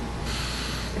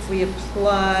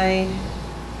apply,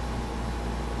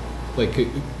 Like,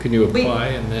 can you apply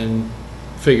and then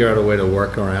figure out a way to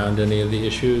work around any of the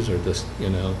issues, or just,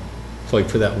 like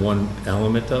for that one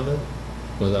element of it,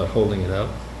 without holding it up?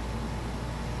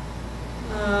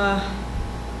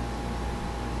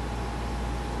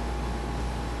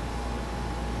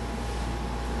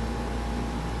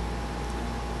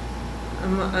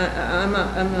 I'm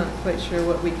not quite sure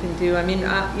what we can do. I mean,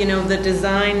 the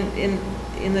design,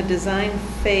 in the design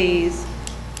phase,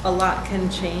 a lot can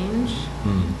change.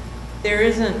 There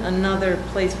isn't another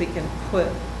place we can put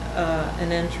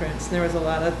an entrance. There was a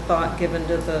lot of thought given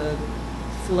to the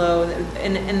flow,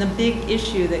 and the big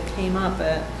issue that came up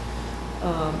at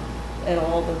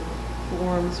all the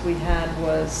forums we had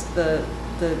was the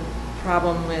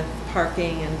problem with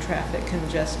parking and traffic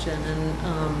congestion,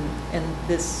 and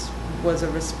this was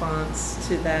a response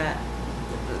to that.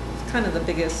 Kind of the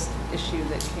biggest issue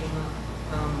that came up.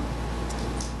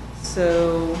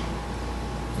 So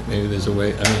Maybe there's a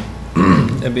way,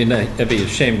 I mean, it'd be a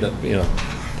shame to,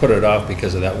 put it off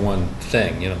because of that one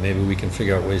thing, maybe we can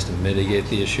figure out ways to mitigate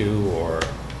the issue, or,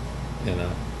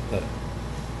 but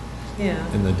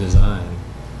Yeah. in the design.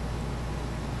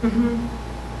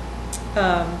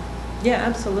 Yeah,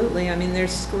 absolutely. I mean,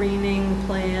 there's screening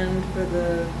planned for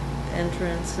the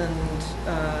entrance and,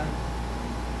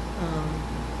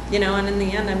 you know, and in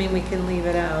the end, I mean, we can leave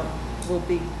it out. We'll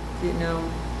be, you know,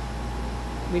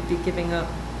 we'd be giving up.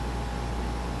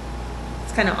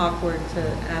 It's kind of awkward to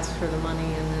ask for the money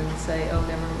and then say, oh,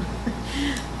 never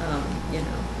mind. You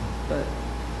know,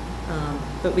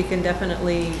 but we can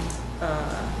definitely,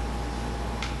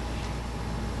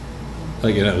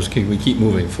 Like, you know, we keep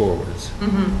moving forwards.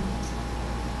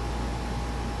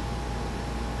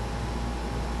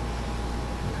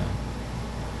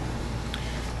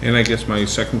 And I guess my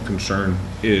second concern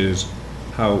is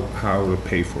how to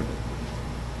pay for it.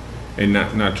 And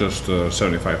not just the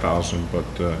 75,000, but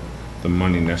the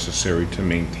money necessary to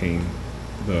maintain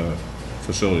the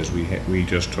facilities. We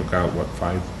just took out, what,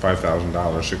 $5,000,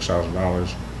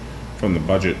 $6,000 from the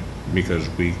budget because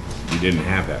we didn't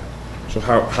have that. So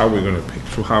how are we going to pay?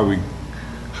 So how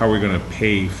are we going to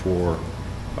pay for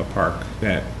a park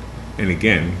that, and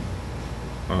again,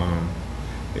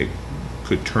 it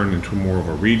could turn into more of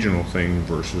a regional thing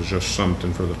versus just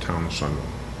something for the town of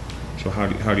Sunderland. So how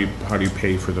do you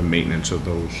pay for the maintenance of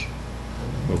those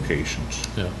locations?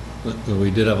 Yeah, but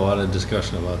we did have a lot of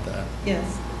discussion about that.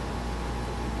 yes.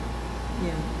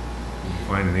 Yeah.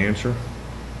 Find an answer?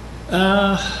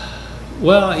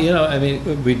 Well, you know, I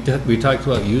mean, we talked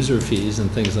about user fees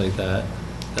and things like that.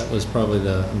 That was probably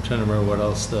I'm trying to remember what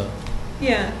else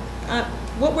Yeah,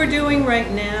 what we're doing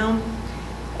right now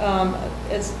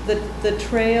is the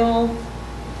trail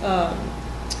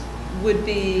would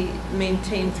be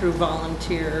maintained through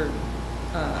volunteer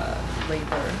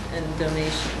labor and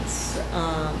donations.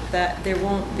 That there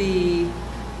won't be,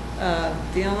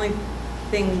 the only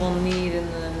thing we'll need in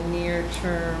the near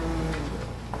term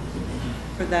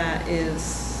for that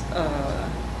is a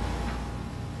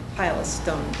pile of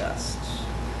stone dust,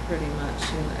 pretty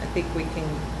much, and I think we can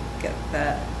get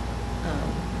that.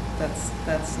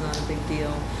 That's not a big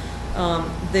deal.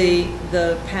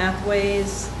 The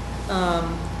pathways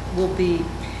will be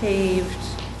paved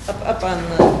up on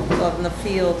the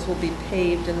fields will be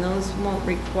paved, and those won't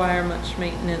require much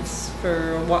maintenance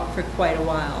for quite a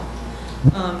while.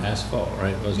 asphalt,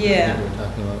 right? Yeah. What we were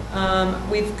talking about.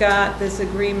 We've got this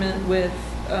agreement with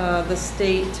the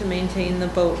state to maintain the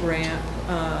boat ramp,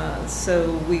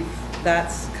 so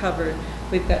that's covered.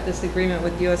 We've got this agreement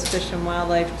with U.S. Fish and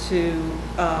Wildlife to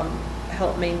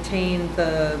help maintain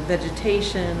the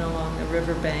vegetation along the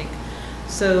riverbank.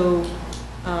 So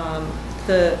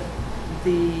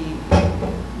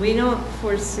we don't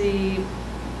foresee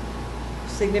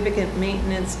significant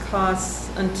maintenance costs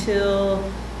until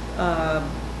 5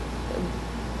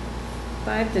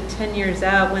 to 10 years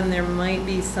out, when there might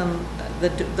be some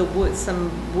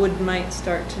wood might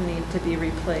start to need to be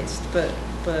replaced, but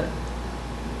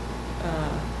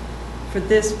for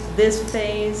this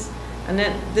phase, and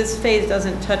this phase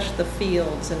doesn't touch the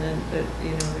fields, and it,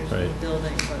 you know, there's no Right.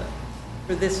 building, but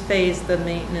for this phase, the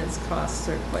maintenance costs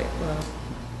are quite low.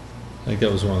 I think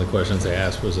that was one of the questions I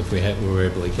asked, was if we were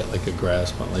able to get like a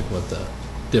grasp on like what the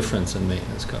difference in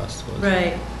maintenance costs was.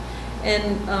 Right.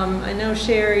 And I know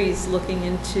Sherry's looking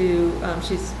into,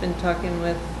 she's been talking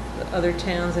with other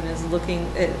towns and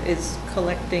is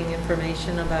collecting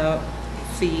information about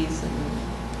fees, and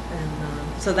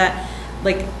so that,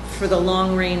 like, for the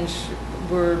long range,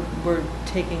 we're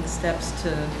taking steps to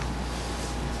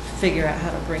figure out how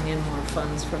to bring in more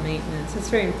funds for maintenance. It's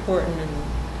very important, and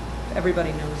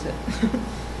everybody knows it.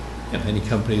 If any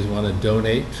companies want to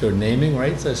donate for naming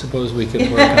rights, I suppose we could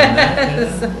work on that.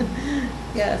 Yeah.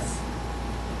 Yes.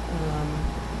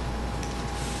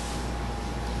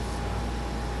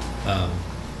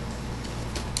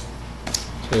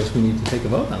 So I guess we need to take a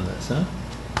vote on this, huh?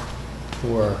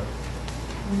 For,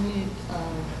 We need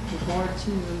the board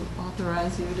to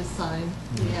authorize you to sign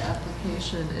the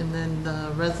application, and then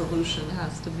the resolution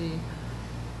has to be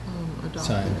adopted.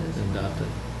 signed, as well. adopted,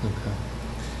 okay.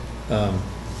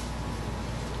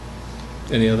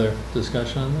 Any other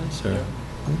discussion on this, or?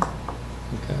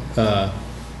 Okay.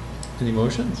 Any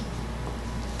motions?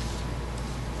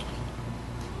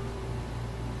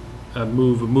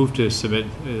 Move to submit,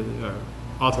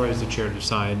 authorize the chair to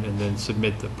sign and then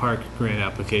submit the park grant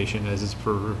application as is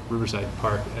for Riverside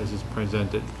Park as is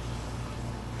presented.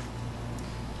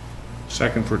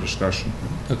 Second for discussion.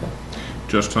 Okay.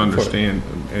 Just to understand,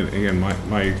 and again,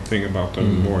 my thing about the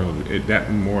memorial, that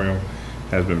memorial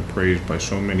has been praised by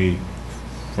so many,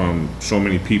 from so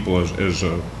many people as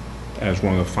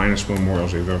one of the finest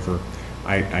memorials they've ever.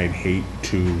 I'd hate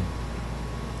to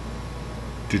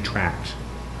detract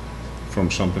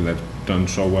from something that's done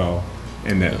so well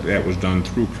and that was done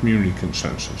through community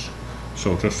consensus.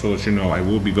 So just so that you know, I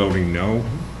will be voting no,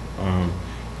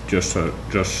 just so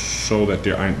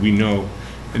that we know.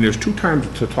 And there's two times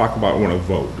to talk about when a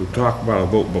vote. We talk about a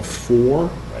vote before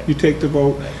you take the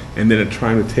vote, and then a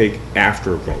time to take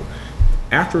after a vote.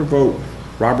 After a vote,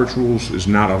 Robert's rules is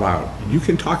not allowed. You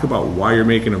can talk about why you're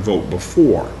making a vote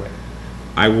before.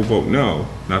 I will vote no,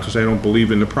 not to say I don't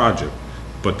believe in the project,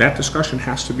 but that discussion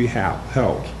has to be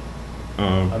held.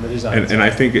 On the design And I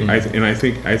think I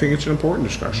think it's an important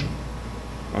discussion.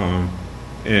 And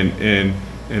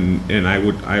I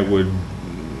would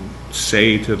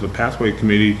say to the Pathway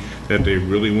Committee that they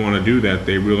really want to do that.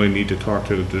 They really need to talk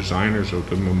to the designers of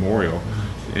the memorial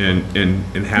and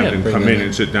have them come in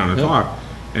and sit down and talk.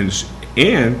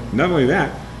 And not only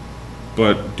that,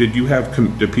 but did you have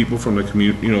the people from the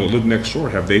community, live next door,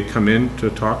 have they come in to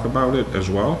talk about it as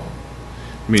well?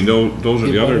 I mean, those are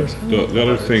the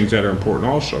other things that are important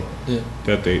also. Yeah.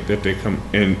 That they come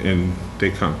and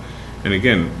they come. And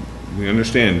again, we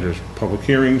understand there's public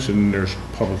hearings and there's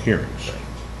public hearings.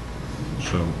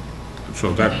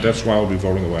 So that's why I'll be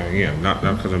voting the way I am. Not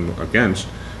because I'm against,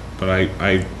 but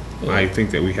I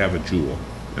think that we have a jewel,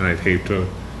 and I'd hate to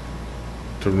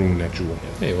ruin that jewel.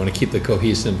 Yeah, you want to keep the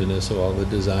cohesiveness of all the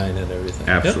design and everything.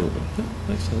 Absolutely. Yep.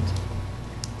 Makes sense.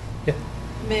 Yeah.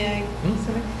 May I?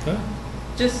 Huh?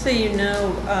 Just so you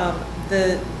know,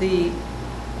 the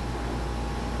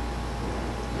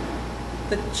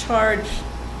charge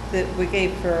that we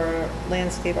gave for our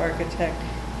landscape architect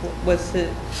was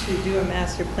to do a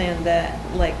master plan that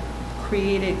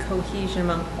created cohesion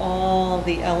among all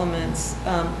the elements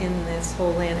in this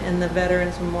whole land, and the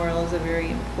Veterans Memorial is a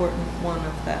very important one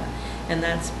of that. And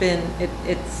that's been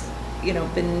it's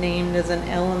been named as an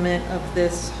element of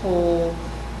this whole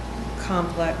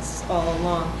complex all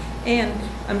along. And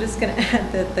I'm just going to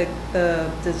add that the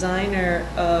designer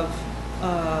of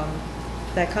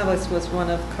that complex was one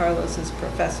of Carlos's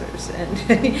professors, and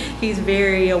he's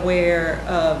very aware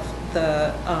of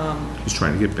the. He's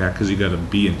trying to get back because he got a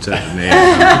B instead of an A.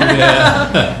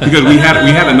 Yeah. Because we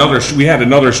had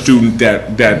another student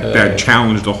that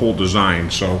challenged the whole design,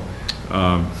 so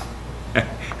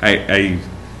I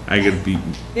get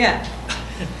beaten. Yeah.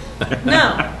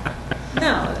 No.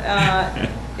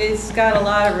 He's got a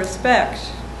lot of respect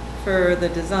for the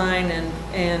design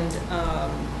and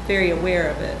very aware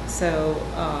of it. So,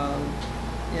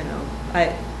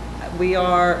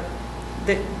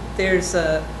 there's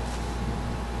a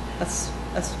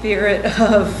spirit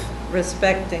of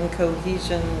respect and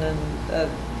cohesion and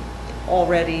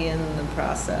already in the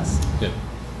process. Yeah.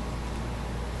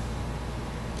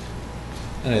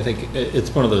 And I think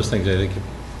it's one of those things, I think if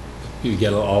you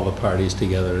get all the parties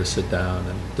together to sit down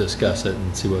and discuss it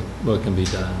and see what can be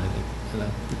done, I think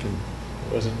we can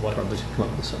probably come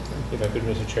up with something. If I could,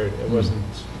 Mr. Chair, it wasn't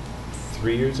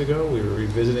 3 years ago, we were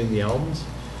revisiting the elms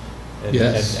and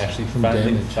actually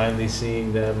finally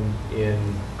seeing them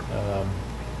in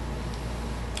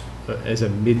as a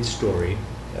mid-story,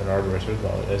 an arborist would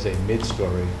call it, as a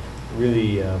mid-story,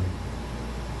 really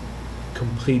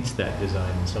completes that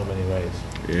design in so many ways.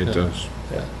 It does.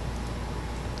 Yeah.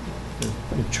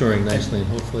 Maturing nicely, and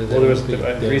hopefully well,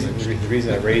 the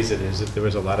reason I raised it is that there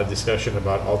was a lot of discussion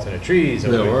about alternate trees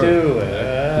and what we do,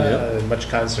 and much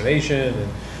consternation,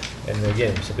 and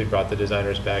again, somebody brought the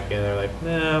designers back in. They're like,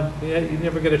 "No, you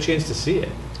never get a chance to see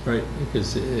it." Right,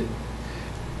 because it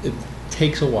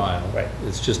takes a while. Right.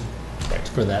 It's just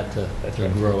for that to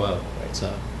grow out. Right.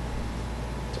 So.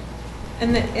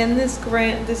 And this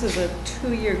grant, this is a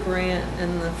 2-year grant,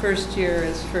 and the first year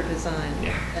is for design.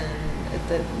 Yeah. And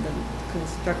the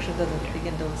construction doesn't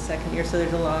begin until the second year, so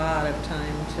there's a lot of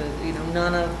time to,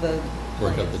 none of the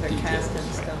Work out plans the are cast in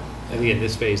details. stone. And again,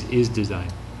 this phase is design.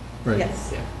 Right.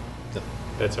 Yes. Yeah.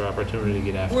 That's our opportunity to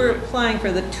get after We're it. applying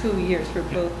for the 2 years for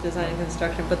both design and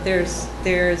construction, but there's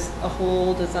a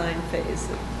whole design phase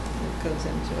that goes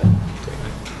into it.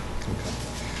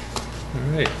 All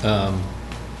right.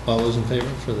 All those in favor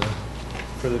for the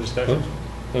Further discussion?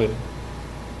 Yep.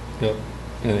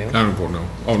 Anything else? I don't vote no.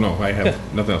 Oh, no, I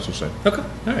have nothing else to say. Okay.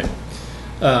 All right.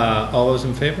 All those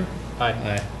in favor?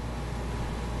 Aye.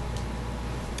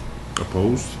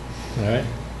 Opposed? All right.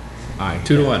 Aye.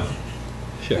 2-1.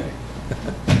 Sure.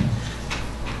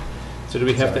 So do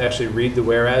we have to actually read the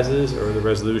whereases, or the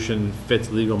resolution fits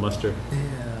legal muster?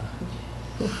 Yeah.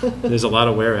 There's a lot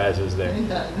of whereases there.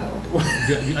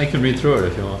 I can read through it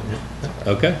if you want.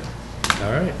 Okay.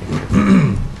 All right.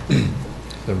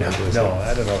 No,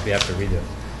 I don't know if you have to read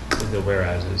the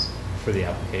whereases for the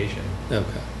application.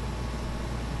 Okay.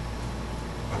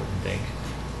 I wouldn't think.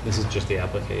 This is just the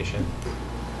application.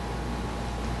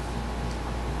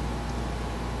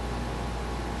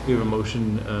 We have a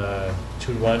motion,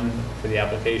 2-1 for the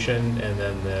application, and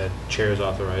then the chair is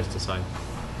authorized to sign.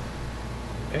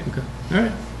 Okay. Okay, all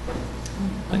right.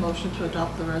 A motion to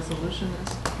adopt the resolution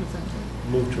as presented.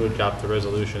 Move to adopt the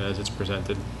resolution as it's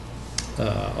presented.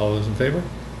 All those in favor?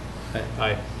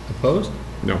 Aye. Opposed?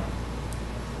 No.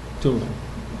 2-1.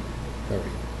 There we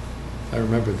go. I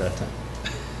remembered that time.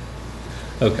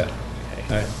 Okay, all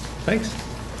right, thanks.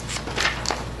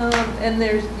 And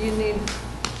there's, you need,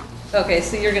 okay,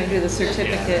 so you're gonna do the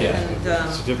certificate Yeah.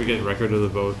 and, Certificate, record of the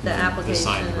vote. the and application. The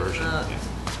signed and, version. Yeah.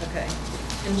 Okay.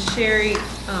 And Sherry,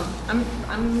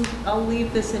 I'll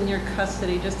leave this in your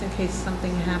custody just in case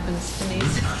something happens to me.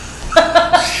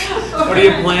 What are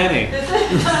you planning? No,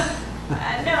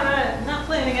 not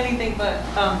planning anything, but,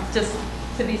 just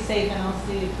to be safe, and I'll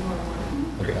see you tomorrow morning.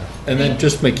 Okay. And then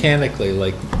just mechanically,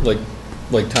 like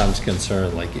Tom's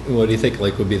concerned, like, what do you think,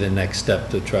 like, would be the next step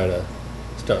to try to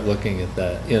start looking at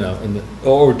that, you know,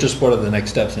 or just what are the next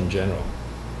steps in general?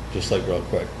 Just like real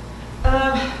quick.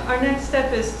 Our next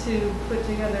step is to put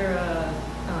together a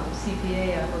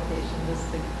CPA application, just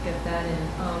to get that in.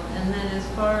 And then as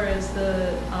far as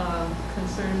the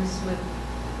concerns with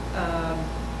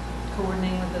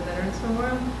coordinating with the Veterans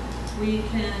Memorial, we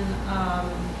can,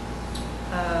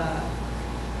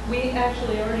 we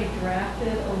actually already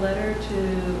drafted a letter to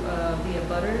the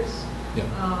abutters,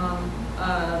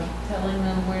 telling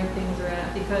them where things are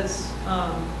at, because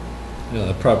You know,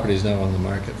 the property's now on the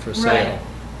market for sale. right.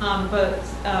 But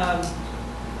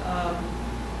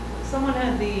someone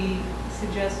had the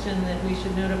suggestion that we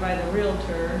should notify the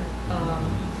Realtor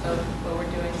of what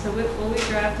we're doing. So we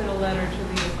drafted a letter to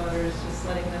the abutters, just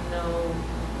letting them know,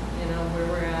 you know, where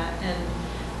we're at. And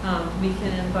we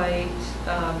can invite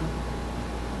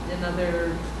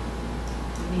another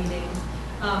meeting.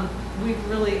 We've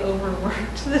really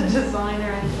overworked the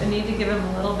designer. I need to give him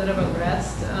a little bit of a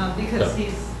rest because Yeah.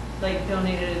 he's like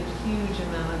donated a huge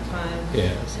amount of time.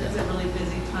 Yes, It's yeah. a really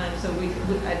busy time, so I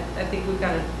think we've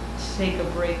got to take a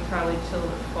break probably till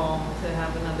the fall to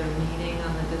have another meeting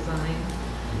on the design.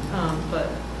 Okay.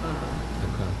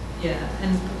 Yeah,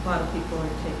 and a lot of people are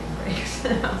taking breaks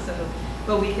now, so,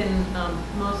 but we can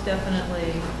most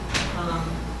definitely,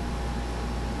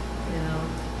 you know,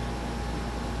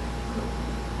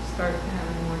 start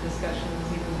having more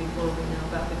discussions even before we know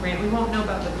about the grant. We won't know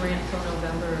about the grant till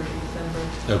November or December.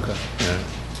 Okay, yeah.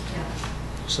 Yeah.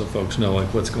 So folks know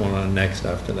like what's going on next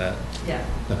after that. Yeah.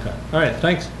 Okay, all right,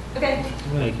 thanks. Okay,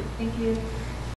 Thank you. thank you.